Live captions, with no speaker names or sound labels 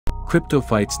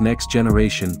CryptoFights Next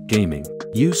Generation Gaming.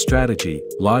 Use strategy,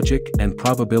 logic, and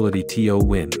probability to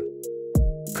win.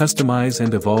 Customize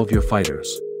and evolve your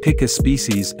fighters. Pick a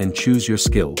species and choose your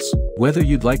skills. Whether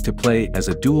you'd like to play as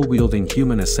a dual-wielding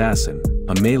human assassin,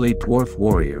 a melee dwarf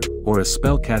warrior, or a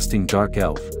spell-casting dark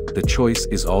elf, the choice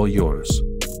is all yours.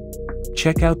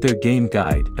 Check out their game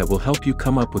guide that will help you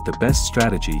come up with the best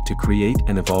strategy to create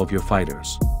and evolve your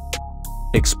fighters.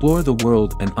 Explore the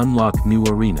world and unlock new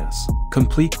arenas.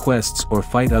 Complete quests or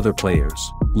fight other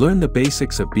players. Learn the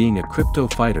basics of being a crypto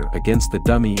fighter against the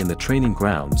dummy in the training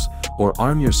grounds, or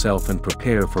arm yourself and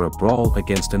prepare for a brawl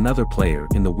against another player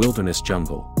in the wilderness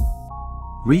jungle.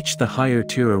 Reach the higher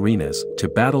tier arenas to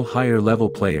battle higher level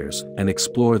players and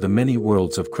explore the many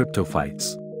worlds of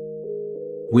CryptoFights.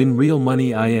 Win real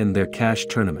money in their cash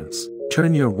tournaments.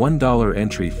 Turn your $1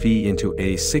 entry fee into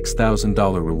a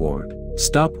 $6,000 reward.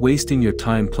 Stop wasting your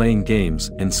time playing games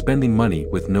and spending money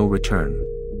with no return.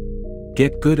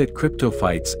 Get good at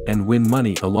CryptoFights and win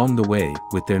money along the way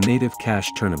with their native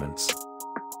cash tournaments.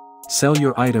 Sell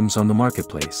your items on the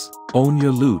marketplace. Own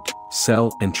your loot,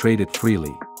 sell and trade it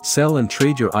freely. Sell and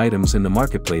trade your items in the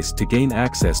marketplace to gain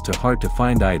access to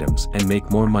hard-to-find items and make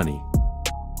more money.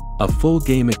 A full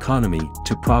game economy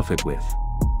to profit with.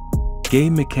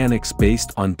 Game mechanics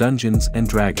based on Dungeons &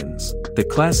 Dragons. The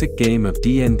classic game of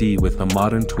D&D with a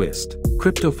modern twist.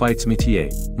 CryptoFights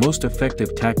métier. Most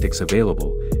effective tactics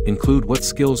available include what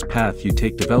skills path you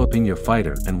take developing your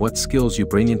fighter and what skills you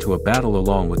bring into a battle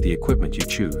along with the equipment you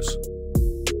choose.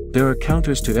 There are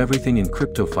counters to everything in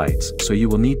CryptoFights, so you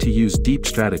will need to use deep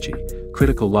strategy,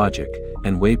 critical logic,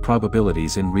 and weigh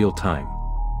probabilities in real time.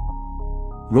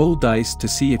 Roll dice to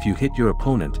see if you hit your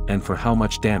opponent and for how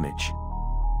much damage.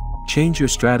 Change your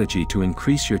strategy to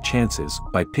increase your chances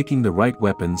by picking the right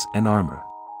weapons and armor.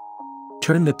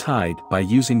 Turn the tide by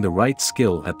using the right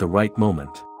skill at the right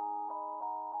moment.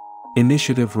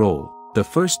 Initiative roll. The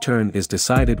first turn is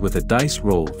decided with a dice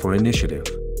roll for initiative.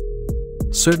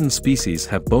 Certain species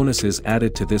have bonuses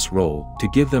added to this roll to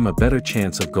give them a better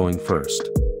chance of going first.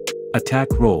 Attack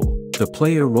roll. The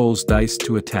player rolls dice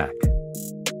to attack.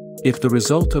 If the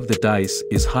result of the dice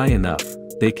is high enough,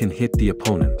 they can hit the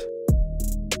opponent.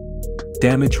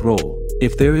 Damage roll.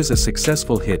 If there is a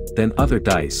successful hit, then other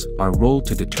dice are rolled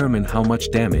to determine how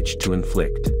much damage to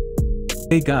inflict.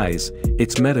 Hey guys,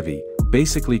 it's MetaV.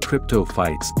 Basically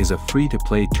CryptoFights is a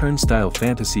free-to-play turnstile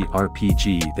fantasy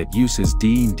RPG that uses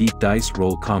D&D dice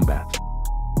roll combat.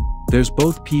 There's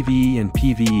both PVE and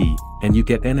PVE, and you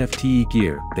get NFTE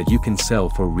gear that you can sell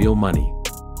for real money.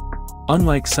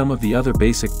 Unlike some of the other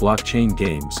basic blockchain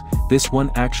games, this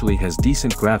one actually has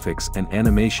decent graphics and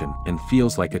animation and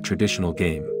feels like a traditional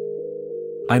game.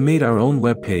 I made our own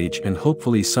webpage and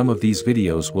hopefully some of these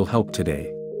videos will help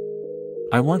today.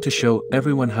 I want to show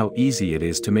everyone how easy it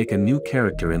is to make a new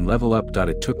character in Level Up.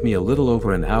 It took me a little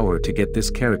over an hour to get this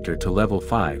character to level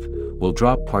 5, we'll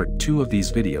drop part 2 of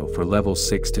these video for levels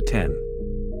 6 to 10.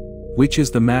 Which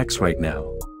is the max right now.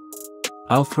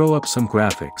 I'll throw up some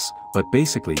graphics, but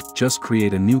basically, just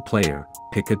create a new player,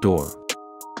 pick a door.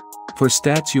 For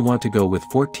stats you want to go with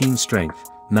 14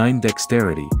 strength, 9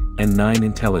 dexterity, and 9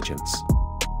 intelligence.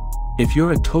 If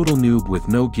you're a total noob with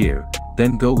no gear,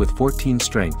 then go with 14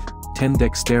 strength, 10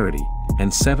 dexterity,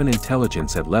 and 7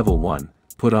 intelligence at level 1,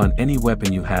 put on any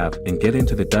weapon you have and get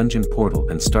into the dungeon portal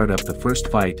and start up the first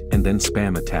fight and then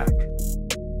spam attack.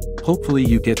 Hopefully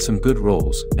you get some good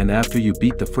rolls, and after you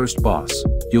beat the first boss,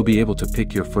 you'll be able to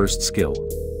pick your first skill.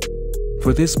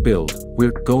 For this build,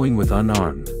 we're going with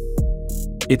unarmed.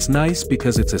 It's nice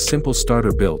because it's a simple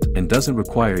starter build and doesn't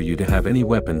require you to have any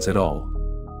weapons at all.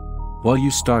 While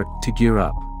you start to gear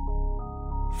up.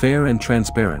 Fair and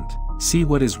transparent. See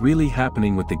what is really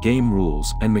happening with the game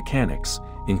rules and mechanics,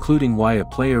 including why a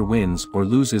player wins or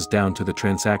loses down to the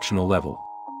transactional level.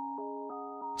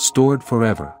 Stored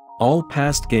forever. All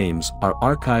past games are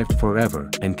archived forever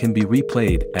and can be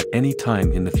replayed at any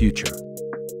time in the future.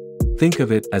 Think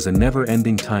of it as a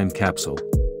never-ending time capsule.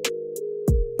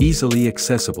 Easily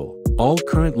accessible. All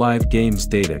current live games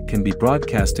data can be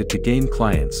broadcasted to game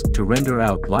clients to render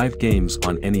out live games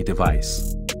on any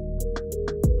device.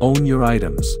 Own your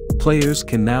items. Players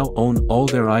can now own all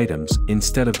their items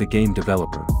instead of the game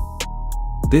developer.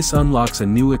 This unlocks a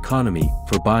new economy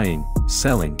for buying,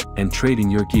 selling, and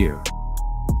trading your gear.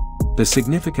 The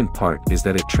significant part is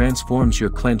that it transforms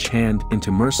your clench hand into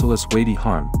merciless weighty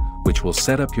harm, which will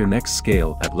set up your next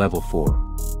scale at level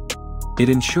 4. It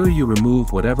ensures you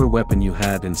remove whatever weapon you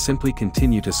had and simply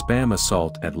continue to spam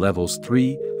assault at levels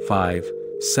 3, 5,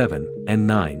 7, and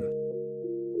 9.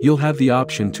 You'll have the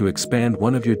option to expand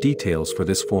one of your details for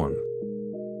this form.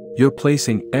 You're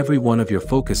placing every one of your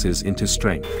focuses into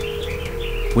strength.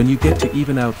 When you get to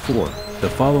even out 4, the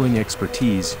following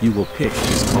expertise you will pick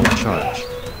is called charge.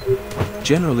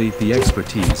 Generally, the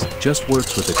expertise just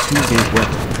works with a 2-gate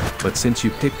weapon, but since you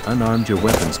picked unarmed, your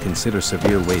weapons consider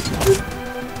severe weighting.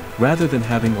 Rather than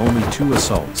having only 2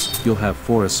 assaults, you'll have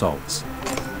 4 assaults.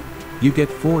 You get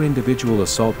 4 individual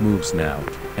assault moves now,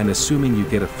 and assuming you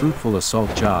get a fruitful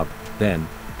assault job, then,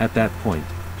 at that point,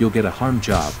 you'll get a harm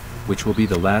job, which will be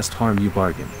the last harm you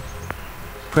bargain.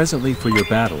 Presently for your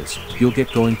battles, you'll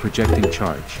get going projecting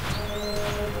charge.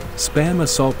 Spam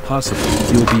assault possibly,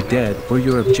 you'll be dead or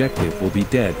your objective will be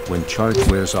dead when charge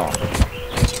wears off.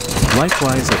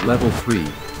 Likewise at level 3,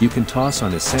 you can toss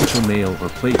on essential mail or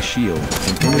plate shield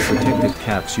and any protective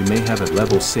caps you may have at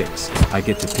level 6, I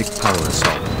get to pick power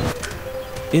assault.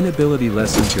 Inability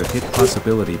lessens your hit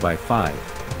possibility by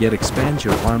 5, yet expands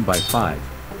your harm by 5,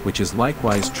 which is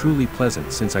likewise truly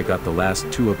pleasant since I got the last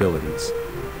 2 abilities.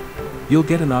 You'll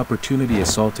get an opportunity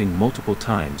assaulting multiple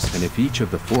times, and if each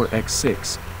of the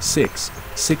 4x6,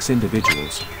 6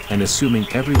 individuals, and assuming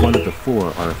every one of the 4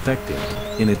 are affected,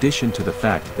 in addition to the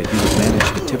fact that you would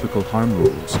manage the typical harm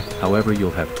rules, however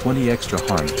you'll have 20 extra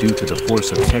harm due to the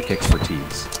force of tech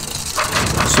expertise.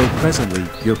 So presently,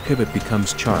 your pivot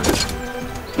becomes charged.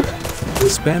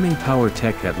 Spamming power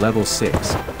tech at level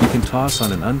 6, you can toss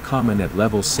on an uncommon at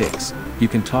level 6, you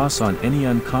can toss on any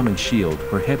uncommon shield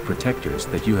or head protectors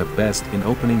that you have. Best in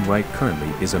opening right currently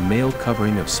is a mail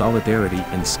covering of solidarity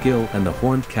and skill and the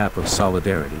horned cap of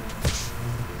solidarity.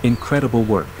 Incredible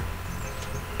work.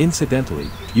 Incidentally,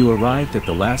 you arrived at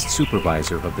the last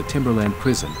supervisor of the Timberland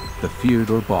prison, the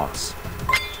feared or boss.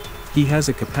 He has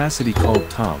a capacity called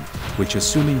Tom, which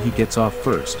assuming he gets off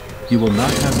first, you will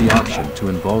not have the option to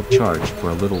involve charge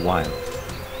for a little while.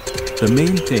 The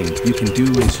main thing you can do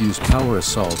is use power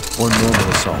assault or normal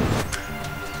assault.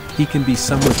 He can be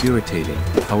somewhat irritating,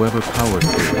 however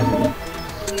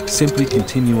power-free. Simply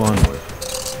continue onward.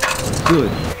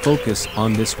 Good, focus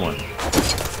on this one.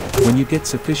 When you get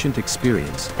sufficient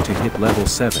experience to hit level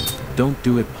 7, don't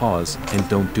do it, pause, and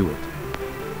don't do it.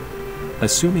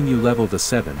 Assuming you level the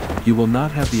 7, you will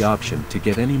not have the option to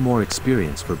get any more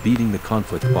experience for beating the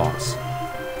conflict boss.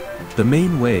 The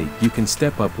main way you can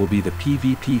step up will be the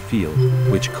PvP field,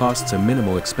 which costs a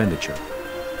minimal expenditure.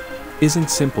 Isn't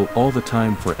simple all the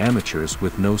time for amateurs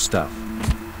with no stuff.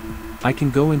 I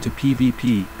can go into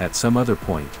PvP at some other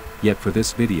point, yet for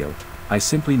this video, I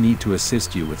simply need to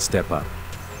assist you with step up.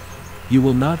 You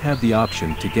will not have the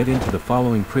option to get into the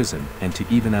following prison and to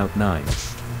even out 9.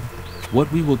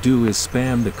 What we will do is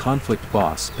spam the conflict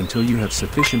boss until you have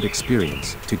sufficient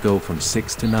experience to go from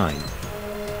 6 to 9.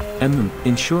 And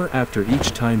ensure after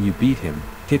each time you beat him,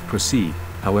 hit proceed,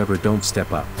 however don't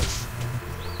step up.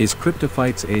 Is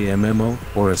CryptoFights a MMO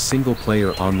or a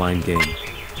single-player online game?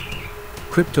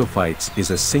 CryptoFights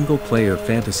is a single-player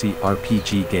fantasy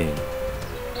RPG game.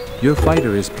 Your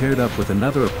fighter is paired up with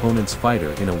another opponent's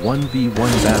fighter in a 1v1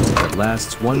 battle that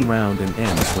lasts 1 round and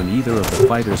ends when either of the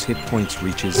fighter's hit points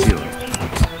reaches 0.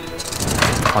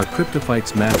 Are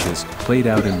CryptoFights matches played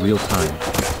out in real time?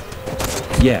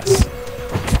 Yes.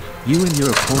 You and your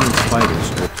opponent's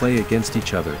fighters will play against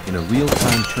each other in a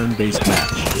real-time turn-based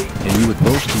match, and you would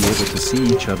both be able to see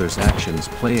each other's actions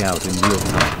play out in real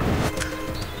time.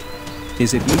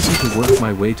 Is it easy to work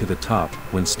my way to the top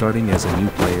when starting as a new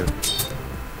player?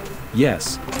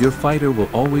 Yes, your fighter will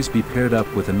always be paired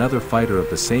up with another fighter of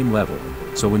the same level,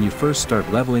 so when you first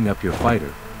start leveling up your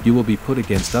fighter, you will be put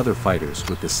against other fighters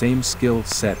with the same skill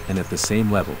set and at the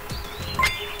same level.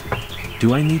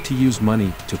 Do I need to use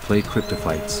money to play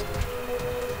CryptoFights?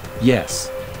 Yes.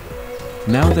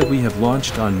 Now that we have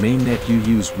launched on mainnet, you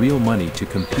use real money to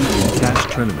compete in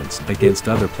cash tournaments against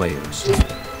other players.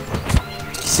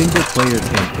 Single-player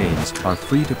campaigns are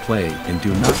free to play and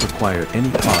do not require any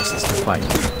costs to fight.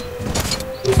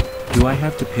 Do I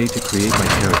have to pay to create my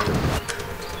character?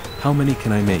 How many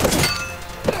can I make?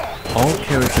 All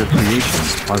character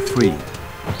creations are free.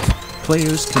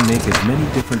 Players can make as many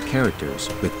different characters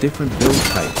with different build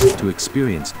types to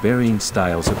experience varying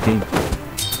styles of gameplay.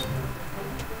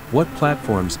 What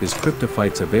platforms is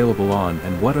CryptoFights available on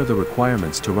and what are the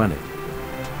requirements to run it?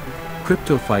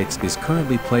 CryptoFights is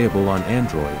currently playable on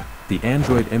Android, the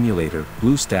Android emulator,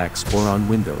 BlueStacks, or on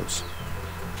Windows.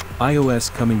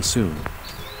 iOS coming soon.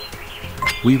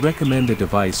 We recommend a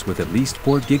device with at least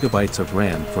 4 GB of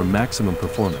RAM for maximum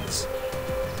performance.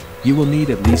 You will need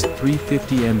at least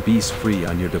 350 MB free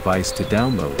on your device to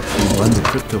download and run the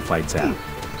CryptoFights app.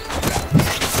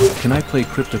 Can I play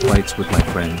CryptoFights with my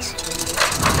friends?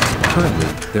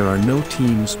 Currently, there are no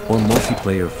teams or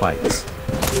multiplayer fights.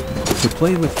 To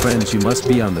play with friends, you must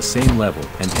be on the same level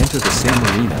and enter the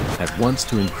same arena at once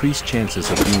to increase chances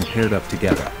of being paired up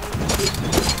together.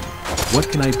 What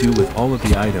can I do with all of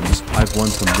the items I've won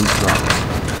from loot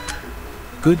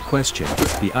drops? Good question.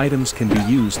 The items can be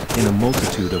used in a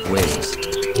multitude of ways.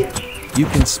 You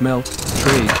can smelt,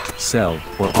 trade, sell,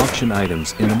 or auction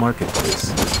items in the marketplace.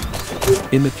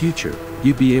 In the future,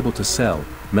 you'd be able to sell,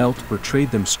 melt, or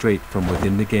trade them straight from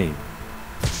within the game.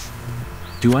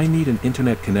 Do I need an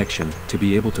internet connection to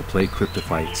be able to play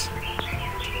CryptoFights?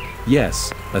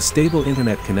 Yes, a stable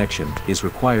internet connection is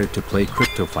required to play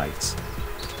CryptoFights.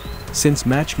 Since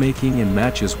matchmaking and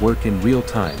matches work in real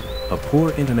time, a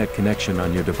poor internet connection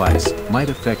on your device might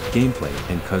affect gameplay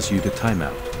and cause you to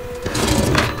timeout.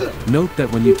 Note that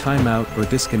when you timeout or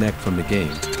disconnect from the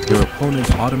game, your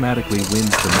opponent automatically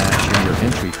wins the match and your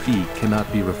entry fee cannot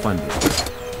be refunded.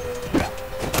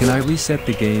 Can I reset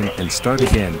the game and start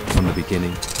again from the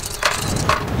beginning?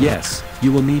 Yes,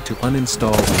 you will need to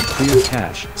uninstall and clear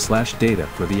cache/data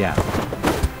for the app.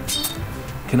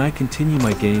 Can I continue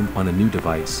my game on a new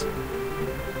device?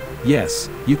 Yes,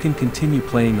 you can continue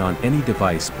playing on any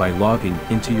device by logging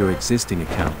into your existing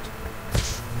account.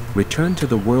 Return to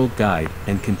the world guide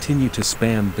and continue to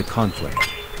spam the conflict.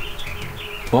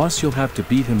 Boss, you'll have to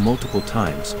beat him multiple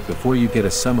times before you get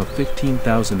a sum of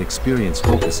 15,000 experience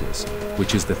focuses,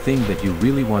 which is the thing that you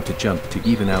really want to jump to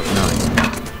even out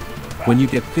 9. When you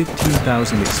get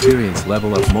 15,000 experience,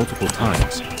 level up multiple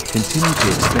times, continue to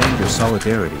expand your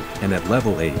solidarity, and at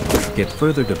level 8, get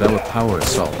further develop power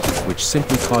assault, which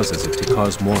simply causes it to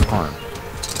cause more harm.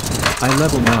 At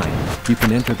level 9, you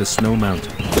can enter the snow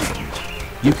mountain.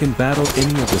 You can battle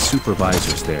any of the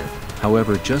supervisors there,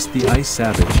 however just the Ice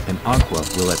Savage and Aqua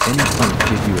will at any point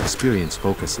give you experience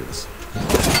focuses.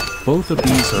 Both of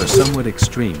these are somewhat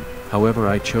extreme, however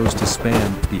I chose to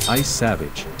spam the Ice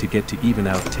Savage to get to even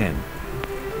out 10.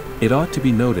 It ought to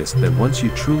be noticed that once you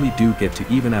truly do get to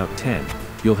even out 10,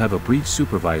 you'll have a brief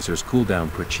supervisor's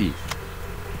cooldown per chief,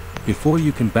 before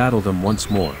you can battle them once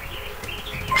more.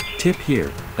 Tip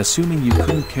here, assuming you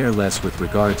couldn't care less with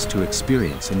regards to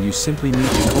experience and you simply need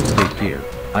to cultivate gear,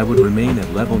 I would remain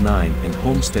at level 9 and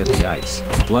homestead the Ice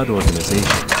Blood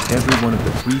organization. Every one of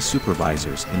the 3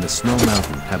 supervisors in the Snow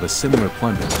Mountain have a similar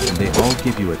plunder and they all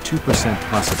give you a 2%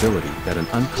 possibility that an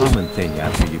uncommon thing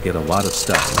after you get a lot of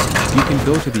stuff. You can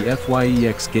go to the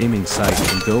FYEX gaming site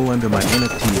and go under my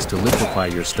NFTs to liquefy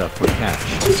your stuff for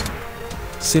cash.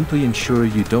 Simply ensure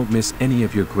you don't miss any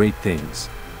of your great things.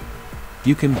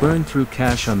 You can burn through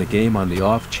cash on the game on the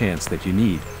off chance that you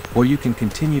need, or you can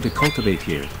continue to cultivate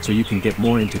here so you can get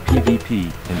more into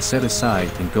PvP and set aside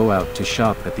and go out to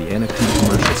shop at the NFT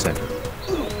commercial center.